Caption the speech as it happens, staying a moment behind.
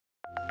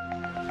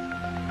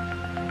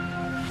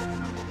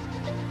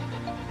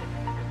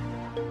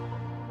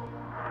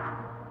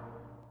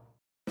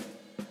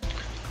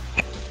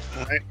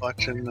Right,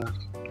 watching the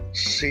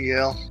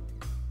CL.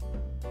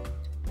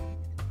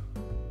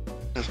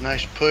 This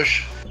nice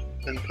push,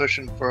 been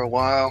pushing for a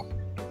while.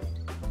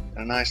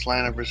 A nice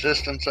line of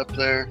resistance up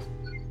there.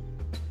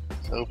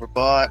 It's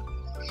overbought.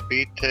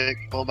 Speed tick,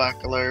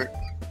 pullback alert.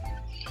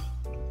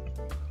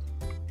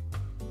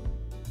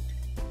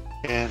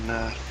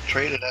 And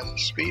traded as a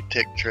speed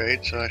tick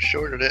trade, so I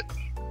shorted it.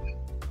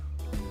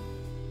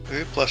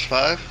 Okay,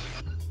 +5.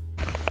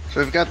 So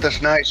we've got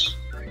this nice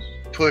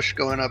push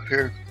going up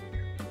here.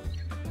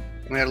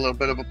 We had a little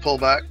bit of a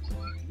pullback,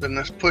 then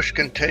this push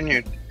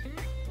continued.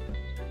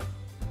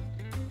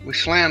 We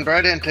slammed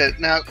right into it.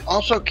 Now,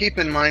 also keep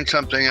in mind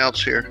something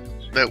else here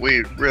that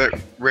we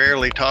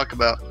rarely talk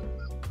about.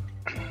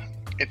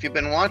 If you've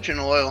been watching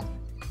oil,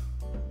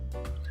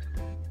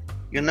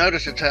 you'll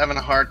notice it's having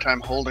a hard time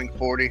holding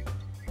 40.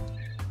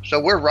 So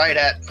we're right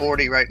at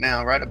 40 right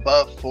now, right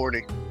above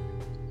 40.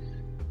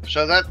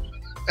 So that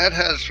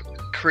has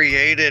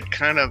created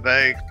kind of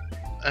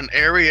an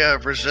area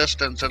of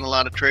resistance in a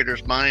lot of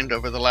traders' mind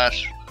over the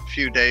last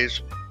few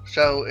days.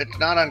 So it's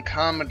not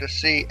uncommon to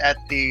see at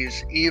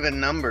these even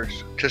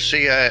numbers to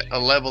see a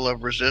level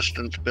of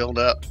resistance build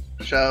up.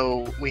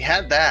 So we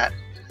had that.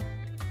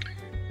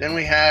 Then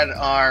we had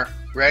our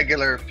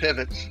regular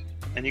pivots,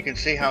 and you can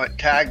see how it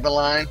tagged the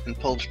line and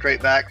pulled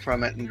straight back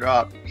from it and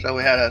dropped. So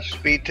we had a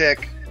speed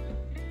tick,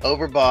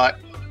 overbought,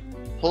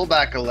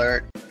 pullback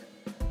alert.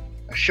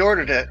 I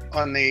shorted it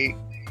on the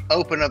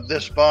open of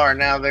this bar.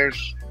 Now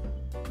there's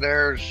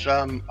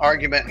some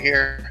argument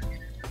here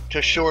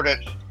to short it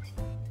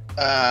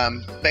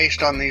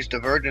based on these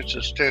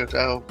divergences too.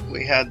 So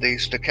we had the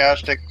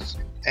stochastics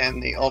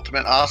and the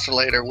ultimate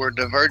oscillator were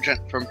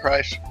divergent from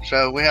price.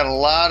 So we had a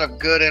lot of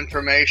good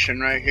information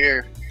right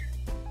here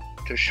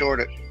to short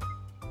it.